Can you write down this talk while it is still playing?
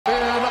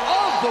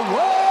of the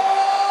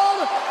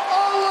world,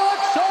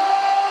 Alexa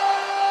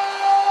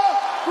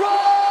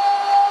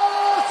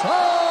Grasso!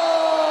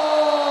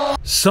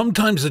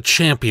 Sometimes a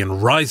champion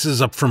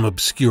rises up from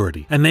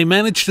obscurity, and they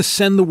manage to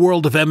send the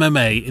world of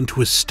MMA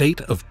into a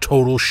state of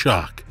total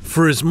shock.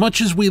 For as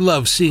much as we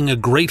love seeing a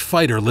great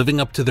fighter living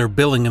up to their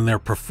billing and their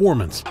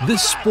performance,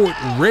 this sport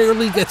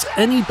rarely gets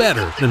any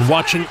better than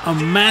watching a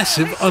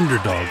massive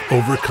underdog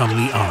overcome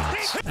the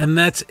odds. And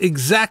that's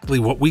exactly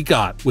what we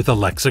got with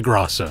Alexa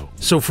Grasso.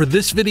 So for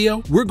this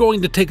video, we're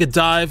going to take a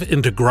dive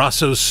into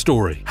Grasso's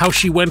story, how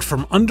she went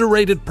from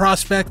underrated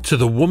prospect to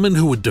the woman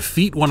who would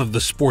defeat one of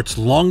the sport's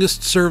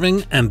longest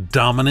serving and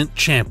dominant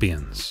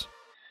champions.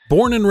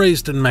 Born and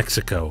raised in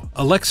Mexico,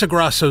 Alexa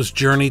Grasso's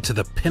journey to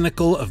the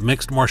pinnacle of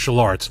mixed martial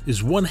arts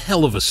is one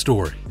hell of a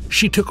story.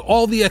 She took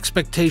all the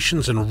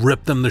expectations and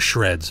ripped them to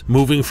shreds,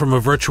 moving from a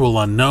virtual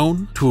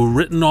unknown to a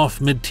written-off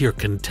mid-tier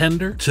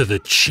contender to the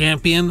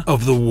champion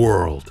of the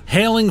world.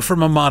 Hailing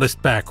from a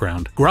modest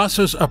background,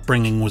 Grasso's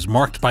upbringing was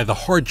marked by the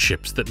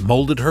hardships that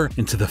molded her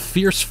into the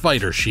fierce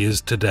fighter she is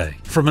today.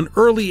 From an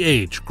early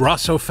age,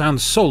 Grasso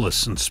found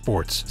solace in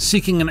sports,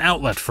 seeking an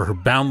outlet for her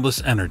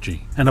boundless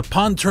energy. And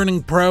upon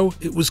turning pro,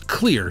 it was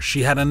clear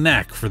she had a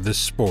knack for this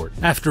sport.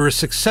 After a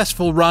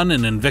successful run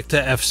in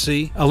Invicta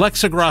FC,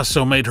 Alexa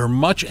Grasso made her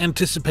much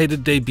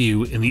anticipated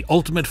debut in the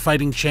Ultimate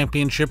Fighting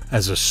Championship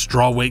as a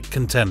strawweight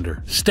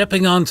contender.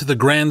 Stepping onto the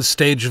grand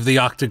stage of the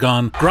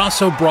octagon,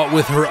 Grasso brought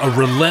with her a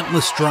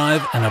relentless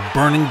drive and a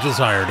burning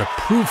desire to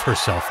prove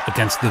herself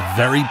against the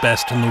very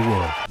best in the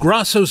world.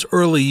 Grasso's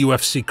early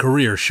UFC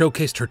career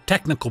showcased her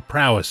technical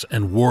prowess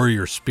and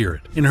warrior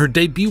spirit. In her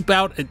debut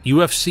bout at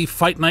UFC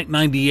Fight Night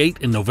 98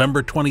 in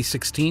November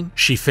 2016,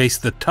 she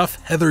faced the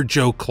tough Heather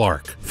Jo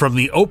Clark. From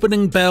the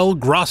opening bell,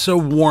 Grasso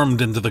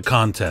warmed into the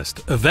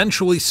contest,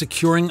 eventually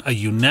securing a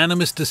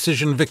unanimous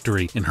decision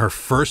victory in her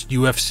first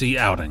UFC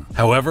outing.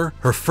 However,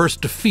 her first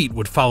defeat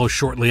would follow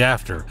shortly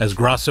after, as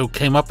Grasso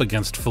came up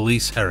against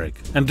Felice Herrig.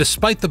 And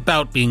despite the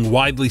bout being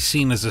widely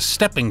seen as a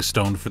stepping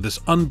stone for this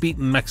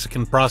unbeaten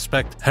Mexican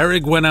prospect,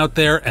 Herrig went out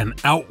there and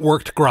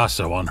outworked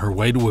Grasso on her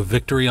way to a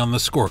victory on the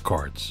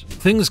scorecards.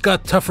 Things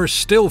got tougher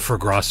still for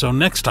Grasso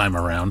next time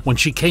around when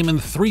she came in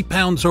 3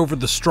 pounds over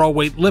the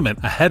strawweight limit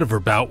ahead of her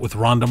bout with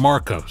Ronda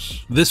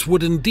Marcos. This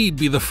would indeed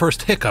be the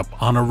first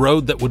hiccup on a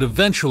road that would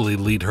eventually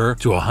lead her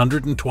to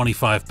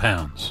 125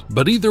 pounds.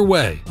 But either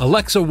way,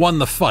 Alexa won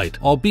the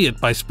fight, albeit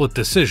by split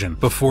decision,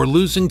 before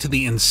losing to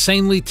the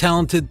insanely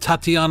talented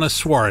Tatiana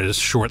Suarez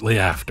shortly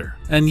after.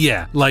 And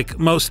yeah, like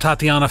most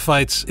Tatiana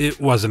fights, it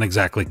wasn't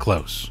exactly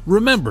close.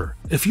 Remember,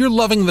 if you're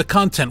loving the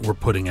content we're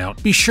putting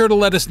out, be sure to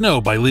let us know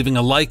by leaving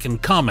a like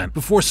and comment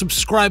before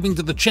subscribing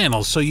to the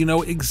channel so you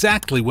know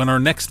exactly when our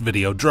next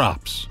video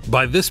drops.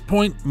 By this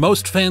point,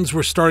 most fans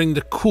were starting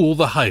to cool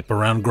the hype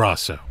around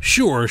Grasso.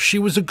 Sure, she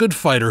was a good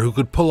fighter who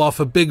could pull off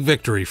a big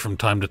victory from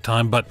time to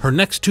time, but her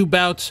next 2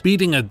 bouts,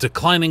 beating a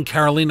declining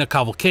Karolina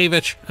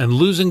Kowalkiewicz and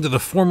losing to the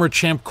former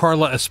champ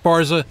Carla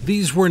Esparza,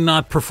 these were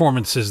not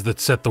performances that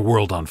set the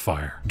world on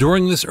fire.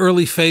 During this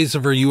early phase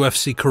of her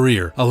UFC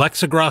career,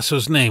 Alexa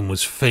Grasso's name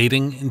was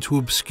fading into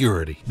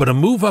obscurity. But a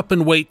move up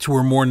in weight to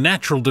her more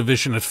natural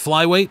division at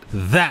flyweight,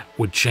 that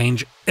would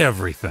change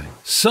everything.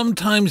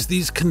 Sometimes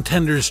these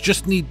contenders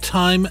just need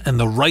time and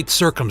the right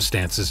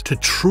circumstances to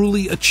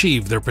truly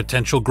achieve their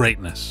potential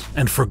greatness.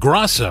 And for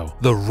Grasso,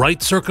 the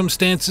right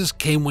circumstances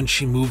came when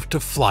she moved to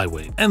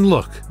flyweight. And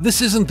look,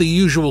 this isn't the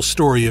usual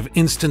story of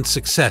instant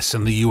success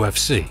in the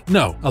UFC.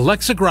 No,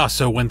 Alexa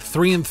Grasso went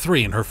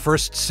 3-3 in her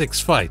first 6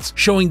 fights,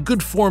 showing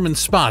good form in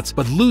spots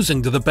but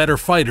losing to the better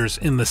fighters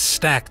in the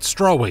stacked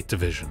strawweight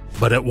division.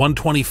 But at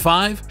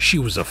 125, she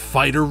was a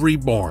fighter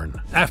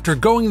reborn. After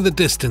going the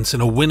distance in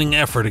a winning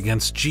effort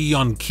against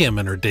Ji-Yeon Kim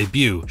in her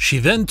debut, she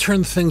then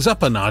turned things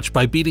up a notch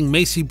by beating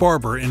Macy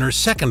Barber in her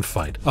second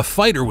fight, a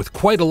fighter with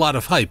quite a lot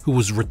of hype who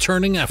was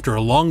returning after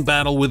a long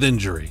battle with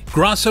injury.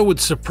 Grasso would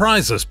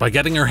surprise us by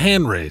getting her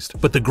hand raised,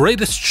 but the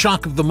greatest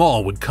shock of them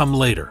all would come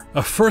later.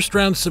 A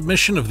first-round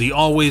submission of the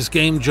always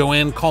game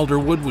Joanne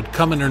Calderwood would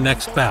come in her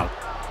next bout,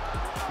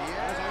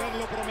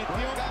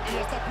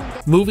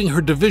 moving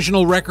her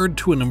divisional record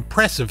to an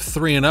impressive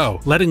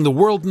 3-0, letting the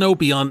world know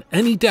beyond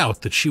any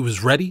doubt that she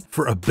was ready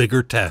for a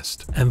bigger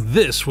test. And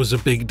this was a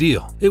big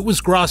deal. It was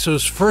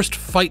Grasso's first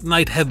fight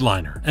night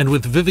headliner, and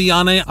with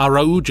Viviane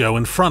Araujo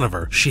in front of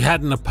her, she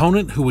had an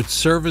opponent who would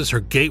serve as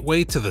her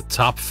gateway to the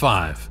top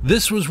 5.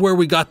 This was where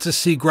we got to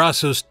see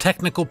Grasso's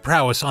technical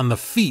prowess on the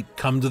feet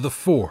come to the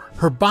fore.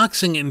 Her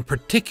boxing in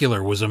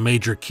particular was a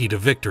major key to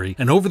victory,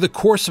 and over the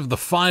course of the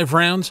 5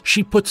 rounds,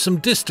 she put some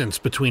distance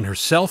between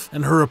herself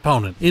and her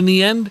opponent. In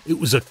the end, it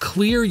was a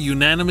clear,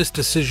 unanimous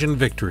decision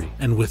victory,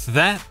 and with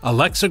that,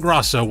 Alexa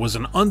Grasso was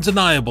an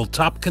undeniable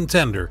top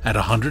contender at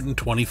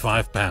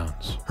 125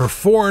 pounds. Her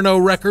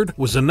 4-0 record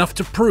was enough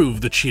to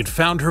prove that she had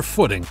found her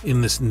footing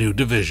in this new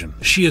division.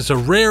 She is a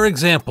rare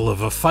example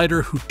of a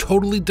fighter who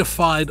totally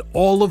defied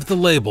all of the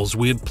labels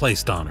we had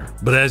placed on her.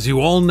 But as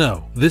you all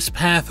know, this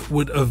path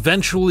would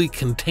eventually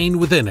contain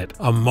within it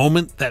a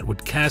moment that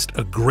would cast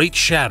a great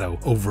shadow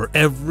over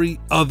every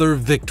other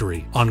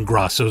victory on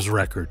Grasso's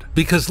record.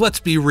 Because Because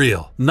let's be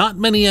real, not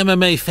many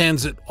MMA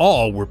fans at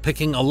all were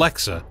picking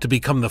Alexa to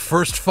become the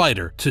first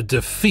fighter to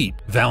defeat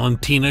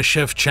Valentina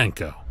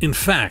Shevchenko. In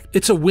fact,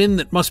 it's a win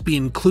that must be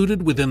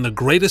included within the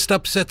greatest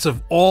upsets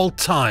of all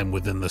time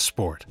within the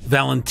sport.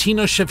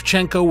 Valentina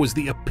Shevchenko was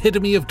the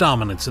epitome of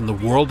dominance in the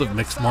world of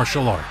mixed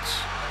martial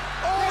arts.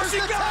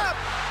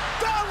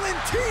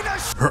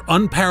 Her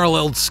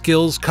unparalleled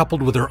skills,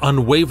 coupled with her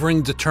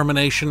unwavering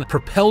determination,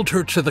 propelled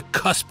her to the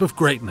cusp of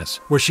greatness,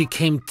 where she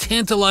came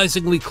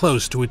tantalizingly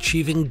close to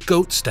achieving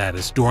GOAT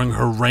status during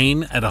her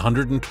reign at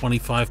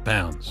 125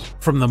 pounds.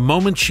 From the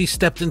moment she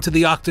stepped into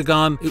the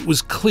octagon, it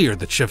was clear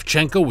that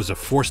Shevchenko was a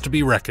force to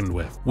be reckoned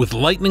with. With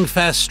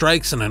lightning-fast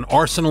strikes and an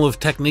arsenal of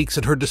techniques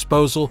at her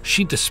disposal,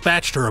 she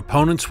dispatched her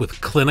opponents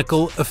with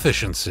clinical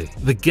efficiency.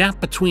 The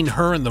gap between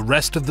her and the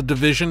rest of the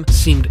division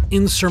seemed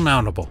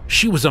insurmountable.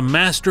 She was a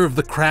master of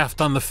the craft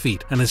on the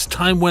feet, and as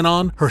time went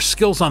on, her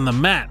skills on the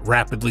mat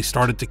rapidly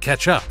started to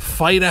catch up.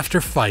 Fight after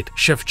fight,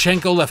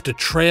 Shevchenko left a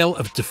trail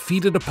of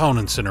defeated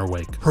opponents in her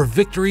wake. Her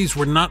victories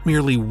were not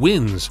merely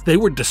wins, they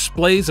were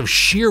displays of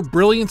sheer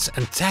brilliance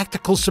and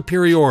tactical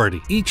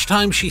superiority. Each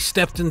time she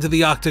stepped into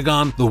the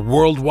octagon, the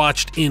world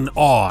watched in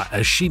awe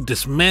as she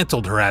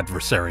dismantled her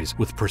adversaries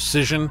with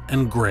precision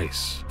and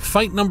grace.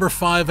 Fight number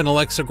 5 in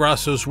Alexa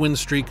Grasso's win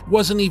streak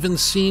wasn't even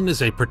seen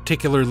as a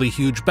particularly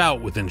huge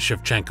bout within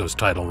Shevchenko's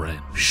title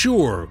reign.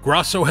 Sure,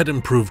 Grasso had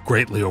improved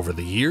greatly over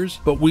the years,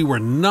 but we were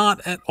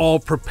not at all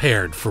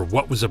prepared for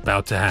what was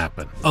about to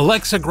happen.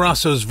 Alexa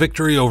Grasso's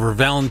victory over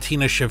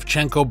Valentina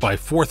Shevchenko by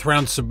 4th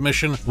round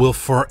submission will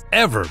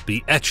forever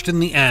be etched in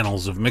the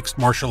annals of mixed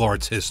martial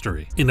arts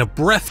history. In a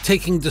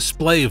breathtaking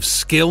display of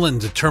skill and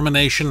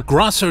determination,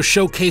 Grasso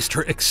showcased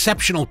her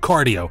exceptional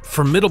cardio,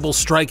 formidable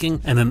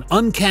striking, and an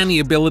uncanny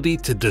ability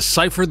to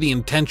decipher the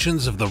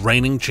intentions of the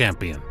reigning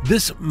champion.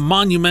 This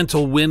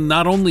monumental win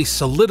not only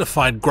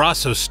solidified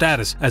Grasso's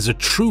status as a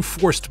true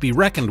force to be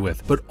reckoned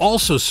with, but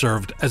also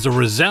served as a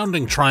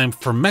resounding triumph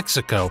for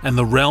Mexico and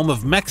the realm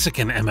of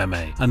Mexican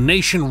MMA, a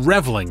nation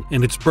reveling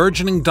in its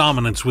burgeoning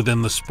dominance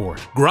within the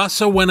sport.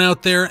 Grasso went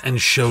out there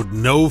and showed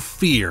no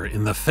fear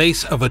in the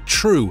face of a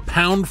true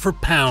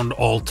pound-for-pound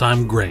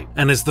all-time great.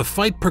 And as the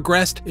fight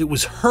progressed, it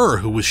was her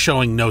who was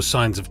showing no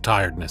signs of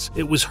tiredness.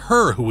 It was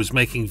her who was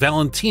making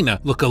Valentina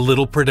look a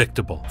little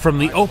predictable. From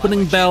the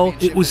opening bell,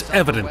 it was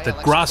evident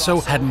that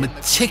Grasso had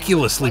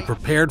meticulously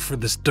prepared for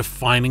this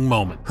defining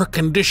moment. Her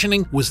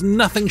conditioning was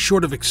nothing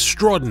short of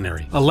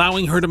extraordinary,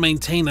 allowing her to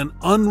maintain an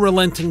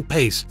unrelenting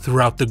pace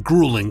throughout the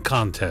grueling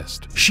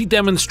contest. She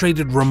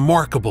demonstrated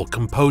remarkable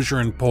composure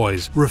and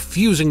poise,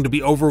 refusing to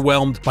be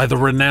overwhelmed by the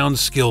renowned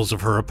skills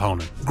of her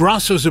opponent.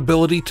 Grasso's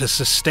ability to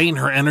sustain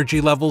her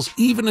energy levels,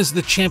 even as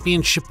the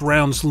championship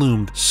rounds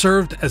loomed,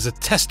 served as a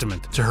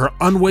testament to her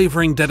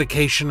unwavering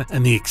dedication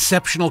and the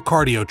exceptional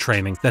cardio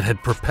training that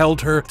had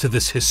propelled her to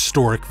this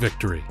historic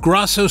victory.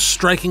 Grasso's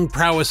striking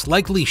prowess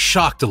likely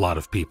shocked a lot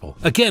of people.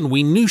 Again,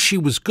 we knew she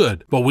was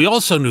good, but we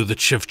also knew that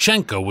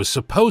Shevchenko was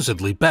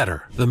supposedly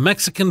better. The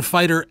Mexican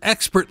fighter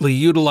expertly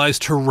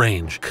utilized her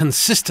range,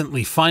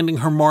 consistently finding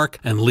her mark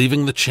and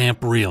leaving the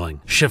champ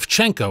reeling.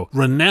 Shevchenko,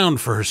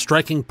 renowned for her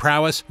striking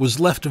prowess, was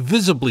left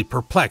visibly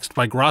perplexed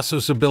by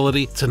Grasso's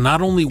ability to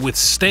not only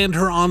withstand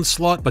her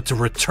onslaught, but to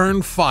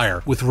return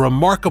fire with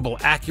remarkable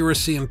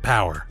accuracy and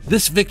power.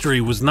 This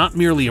victory was not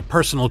merely a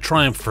personal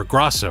triumph for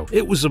Grasso,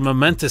 it was a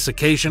momentous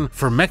occasion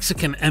for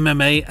Mexican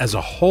MMA as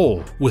a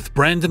whole, with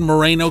Brandon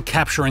Moreno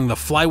capturing the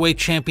flyweight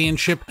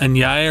championship and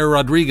Yair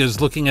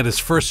Rodriguez looking at his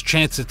first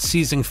chance at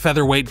seizing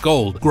featherweight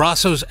gold.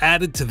 Grasso's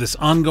added to this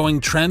ongoing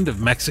trend of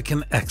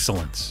Mexican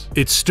excellence.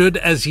 It stood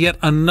as yet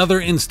another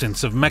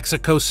instance of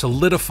Mexico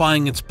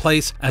solidifying its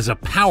place as a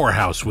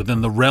powerhouse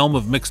within the realm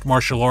of mixed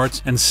martial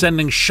arts and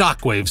sending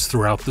shockwaves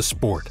throughout the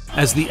sport.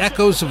 As the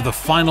echoes of the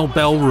final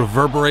bell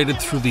reverberated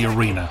through the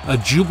arena, a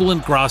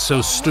jubilant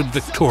Grasso stood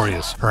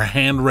victorious, her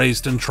hand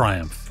raised in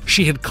triumph.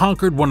 She had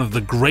conquered one of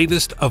the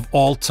greatest of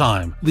all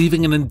time,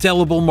 leaving an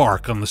indelible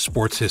mark on the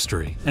sport's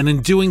history. And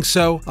in doing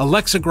so,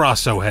 Alexa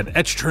Grasso had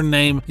etched her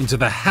name into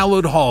the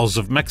hallowed halls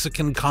of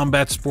Mexican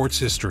combat sports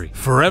history,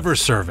 forever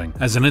serving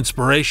as an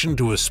inspiration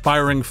to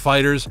aspiring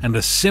fighters and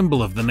a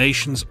symbol of the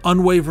nation's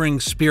unwavering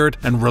spirit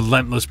and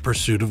relentless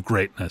pursuit of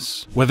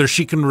greatness. Whether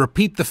she can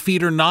repeat the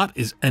feat or not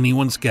is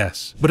anyone's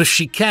guess. But if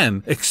she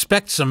can,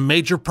 expect some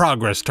major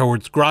progress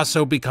towards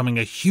Grasso becoming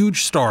a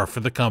huge star for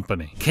the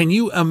company. Can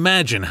you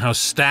imagine how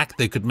stacked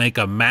they could make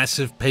a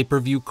massive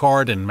pay-per-view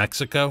card in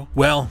Mexico?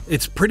 Well,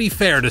 it's pretty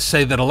fair to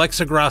say that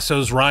Alexa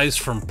Grasso's rise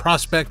from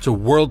prospect to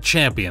world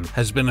champion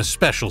has been a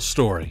special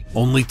story.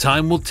 Only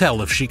time will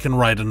tell if she can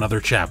write another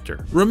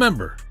chapter.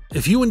 Remember,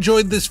 if you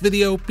enjoyed this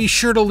video, be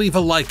sure to leave a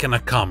like and a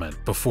comment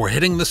before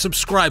hitting the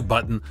subscribe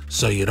button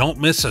so you don't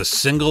miss a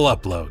single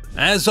upload.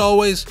 As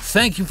always,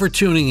 thank you for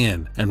tuning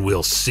in, and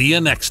we'll see you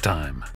next time.